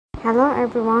Hello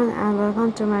everyone and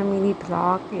welcome to my mini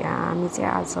vlog. हामी चाहिँ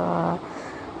आज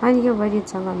अहिले यो बढी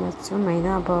जग्गामा छौँ होइन।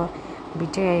 अब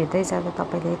भिडियो हेर्दै जाँदा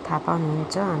तपाईँले थाहा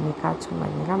पाउनुहुन्छ हामी कहाँ छौँ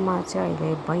भनेर। म चाहिँ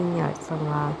अहिले बहिनीहरूसँग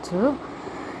छु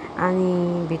अनि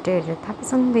भिडियो हेरेर थाहा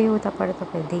पाइसक्नुभयो। उताबाट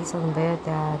तपाईँले देखिसक्नुभयो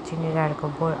त्यहाँ चिन्डेडाको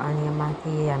बोर्ड अनि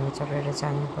माथि हामी चढेर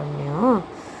जानुपर्ने हो।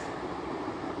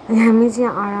 अनि हामी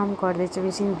चाहिँ आराम गर्दैछौँ,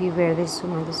 एकछिन भ्यू हेर्दैछौँ।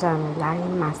 मैले चाहिँ हामी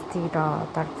लाइन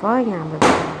मास्तिरतर्फ यहाँ हाम्रो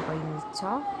बहिनी छ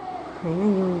होइन,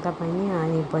 युनिता बहिनी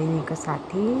अनि बहिनीको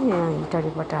साथी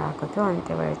इटरीबाट आएको थियो अनि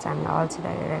त्यही भएर चाहिँ हामीलाई अल्छी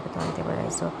लागिरहेको थियो। अनि त्यही भएर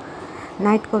यसो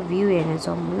नाइटको भ्यू हेर्न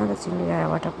जाउँ न त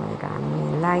चिन्डेडाबाट भनेर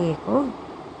हामी लागेको।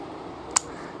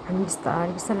 हामी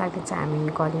बिस्तारै बिस्तारै लाग्दै चाहिँ हामी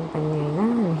गऱ्यौँ पनि होइन।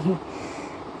 अनि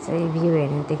चाहिँ भ्यू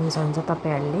हेर्न देख्न सक्नुहुन्छ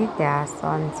तपाईँहरूले त्यहाँ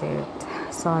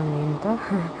सन हेर्नु त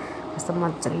कस्तो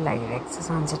मजाले लागिरहेको छ,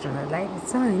 सनसेट हुन लागिरहेको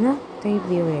छ होइन। त्यही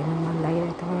भ्यू हेर्न मन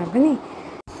लागिरहेको थियो मलाई पनि।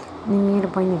 अनि मेरो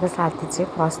बहिनीको साथी चाहिँ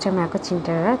फर्स्ट टाइम आएको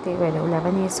चिन्डेडाडा, त्यही भएर उसलाई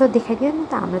पनि यसो देखाइदियो नि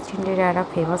त हाम्रो चिन्डेडाडा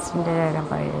फेमस चिन्डेडाडा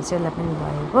भएर चाहिँ उसलाई पनि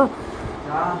भएको।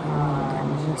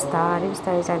 हामी बिस्तारै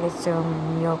बिस्तारै जाँदैछौँ।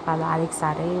 यो उकालो अलिक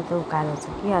साह्रै उकालो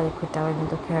छ कि अलिक खुट्टा पनि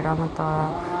दुखेर म त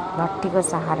लट्ठीको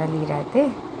सहारा लिइरहेको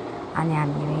थिएँ। अनि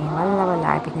हामी बल्ल बल्ल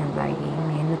आइपुग्न लाग्यौँ।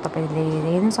 हेर्नु तपाईँले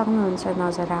हेर्न सक्नुहुन्छ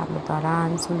नजारा हाम्रो धरान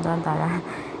सुन्दर धरान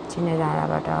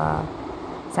चिन्डेडाडाबाट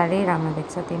साह्रै राम्रो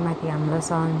देख्छ। त्यही माथि हाम्रो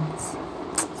सन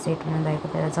सेट हुन लागेको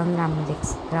बेला झन्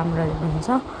राम्रो हुन्छ।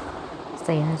 जस्तो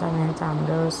हेर्न सक्नुहुन्छ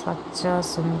हाम्रो स्वच्छ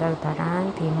सुन्दर धरान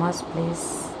फेमस प्लेस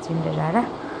चिन्डेडाडा।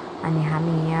 अनि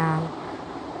हामी यहाँ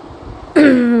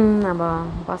अब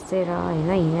बसेर होइन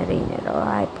हिँडेर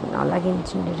आइपुग्न लाग्यौँ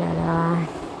चिन्डेडाडा।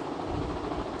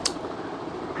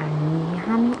 अनि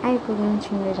हामी आइपुग्यौँ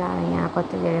चिन्डेडाडा। यहाँ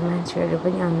कति धेरै मान्छेहरू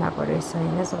पनि आउनुभएको रहेछ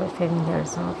होइन, सबै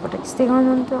फ्यामिलीहरूसँग फोटो खिच्दै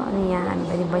गर्नुहुन्थ्यो। अनि यहाँ हामी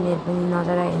पनि बहिनीहरू पनि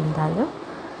नजारा हेर्नु थाल्यो।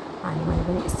 अनि मैले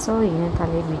पनि यसो हिँड्न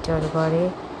थालेँ, भिडियोहरू गरेँ।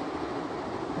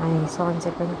 अनि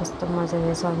सनसेट पनि कस्तो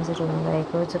मजाले सनसेट हुन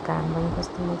लागेको, त्यो घाम पनि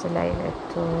कस्तो मजाले आइरहेको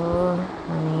थियो।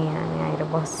 अनि हामी आएर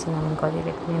बस्यौँ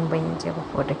गरिरहेको थियौँ। बहिनी चाहिँ अब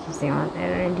फोटो खिच्दै भनेर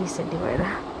रेडी भएर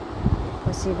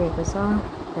बसिरहेको छ।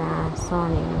 त्यहाँ सन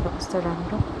हेर्नु त कस्तो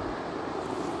राम्रो।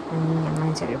 अनि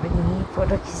मान्छेहरू पनि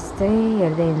फोटो खिच्दै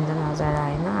हेर्दै हुन्छ नजारा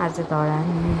होइन। आज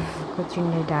धरानको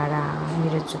चिन्डेडाडा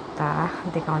मेरो जुत्ता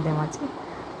देखाउँदै म चाहिँ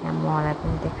यहाँ मलाई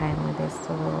पनि देखाएँ। मैले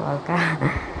यस्तो हल्का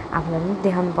आफूलाई पनि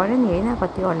देखाउनु पऱ्यो नि होइन,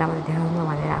 कतिवटा मैले देखाउनु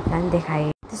भनेर आफूलाई पनि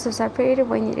देखाएँ। त्यस पछाडि फेरि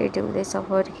बहिनी रेडी हुँदैछ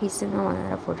फोटो खिच्नु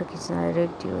भनेर फोटो खिच्न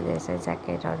रेडी हुँदैछ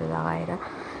ज्याकेटहरू लगाएर।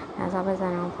 यहाँ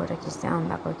सबैजना फोटो खिच्दै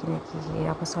आउनुभएको किनकि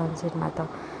अब सनसेटमा त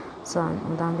सन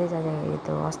उदाउँदै जाँदाखेरि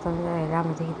त्यो अस्ताउँदै जाँदाखेरि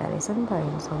राम्रो देखिँदो रहेछ नि त,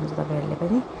 हेर्नु सक्नुहुन्छ तपाईँहरूले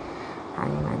पनि।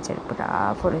 अनि मान्छेहरू पुरा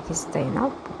फोटो खिच्दै होइन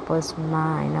पोजमा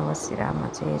होइन बसेर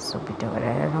म चाहिँ यसो भिडियो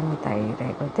गरेर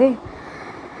रमिताइरहेको थिएँ।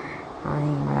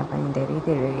 अनि मलाई पनि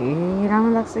धेरै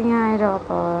राम्रो लाग्छ यहाँ आएर अब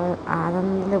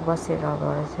आनन्दले बसेर अब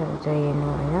चाहिँ हेर्नु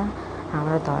होइन।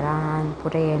 हाम्रो धरान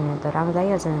पुरै हेर्नु त राम्रो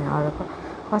लागिहाल्छ नि, अरू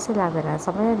कसै लाग्दैन,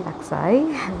 सबैलाई लाग्छ है।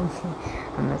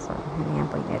 हाम्रो यहाँ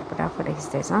बहिनीहरू पुरा फोटो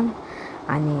खिच्दैछन्।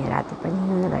 अनि राति पनि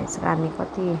हुन लागेको छ। हामी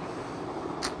कति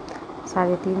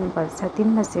 3:30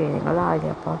 बजी हिँडेको होला। अहिले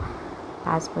अब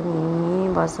 5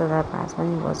 पनि बज्छ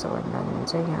भन्दा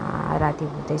हुन्छ यहाँ राति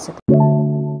हुँदैछ।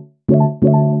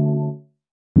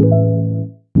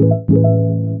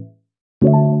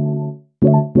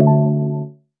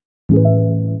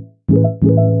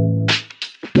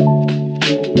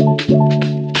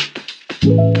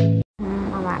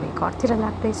 अब हामी घरतिर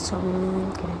लाग्दैछौँ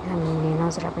किनकि हामीले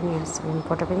नजरा पनि हेर्छौँ,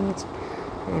 फोटो पनि खिच्छौँ।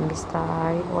 अनि हामी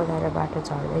बिस्तारै बोलाएर बाटो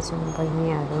झर्दैछौँ।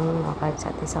 बहिनीहरू अगाडि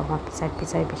जाँदैछ, म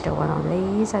पछाडि भिडियो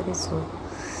बनाउँदै जाँदैछु,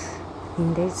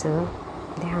 हिँड्दैछु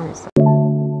देखाउनुहोस्।